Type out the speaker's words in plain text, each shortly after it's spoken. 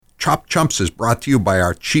Chumps is brought to you by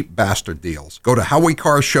our cheap bastard deals. Go to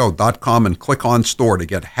howiecarshow.com and click on store to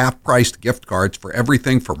get half-priced gift cards for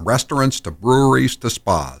everything from restaurants to breweries to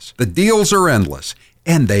spas. The deals are endless,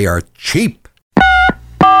 and they are cheap.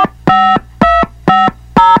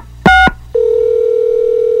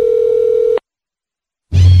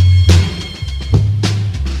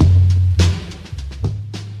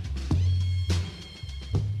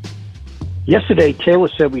 Yesterday, Taylor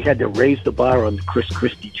said we had to raise the bar on the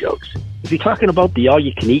Christie jokes. Is he talking about the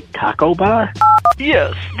all-you-can-eat taco bar?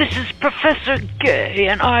 Yes, this is Professor Gay,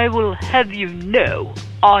 and I will have you know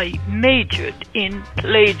I majored in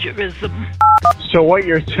plagiarism. So what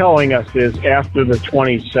you're telling us is after the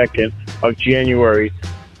 22nd of January,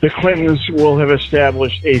 the Clintons will have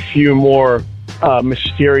established a few more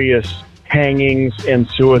mysterious hangings and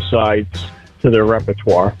suicides to their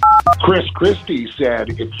repertoire. Christie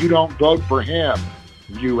said, if you don't vote for him,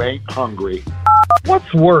 you ain't hungry.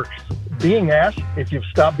 What's worse, being asked if you've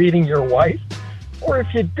stopped beating your wife? Or if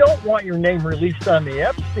you don't want your name released on the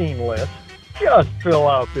Epstein list, just fill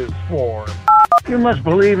out this form. You must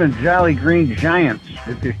believe in Jolly Green Giants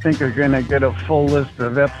if you think you're going to get a full list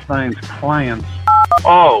of Epstein's clients.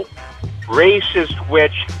 Oh, racist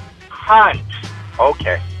witch hunt.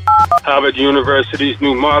 Okay. Harvard University's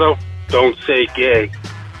new motto, don't say gay.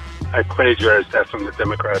 I plagiarized that from the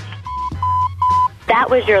Democrats. That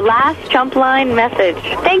was your last Chump Line message.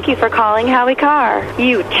 Thank you for calling Howie Carr,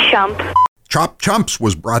 you chump. Chumps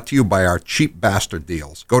was brought to you by our cheap bastard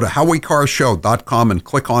deals. Go to howiecarshow.com and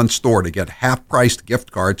click on store to get half-priced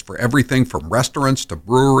gift cards for everything from restaurants to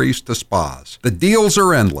breweries to spas. The deals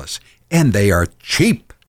are endless, and they are cheap.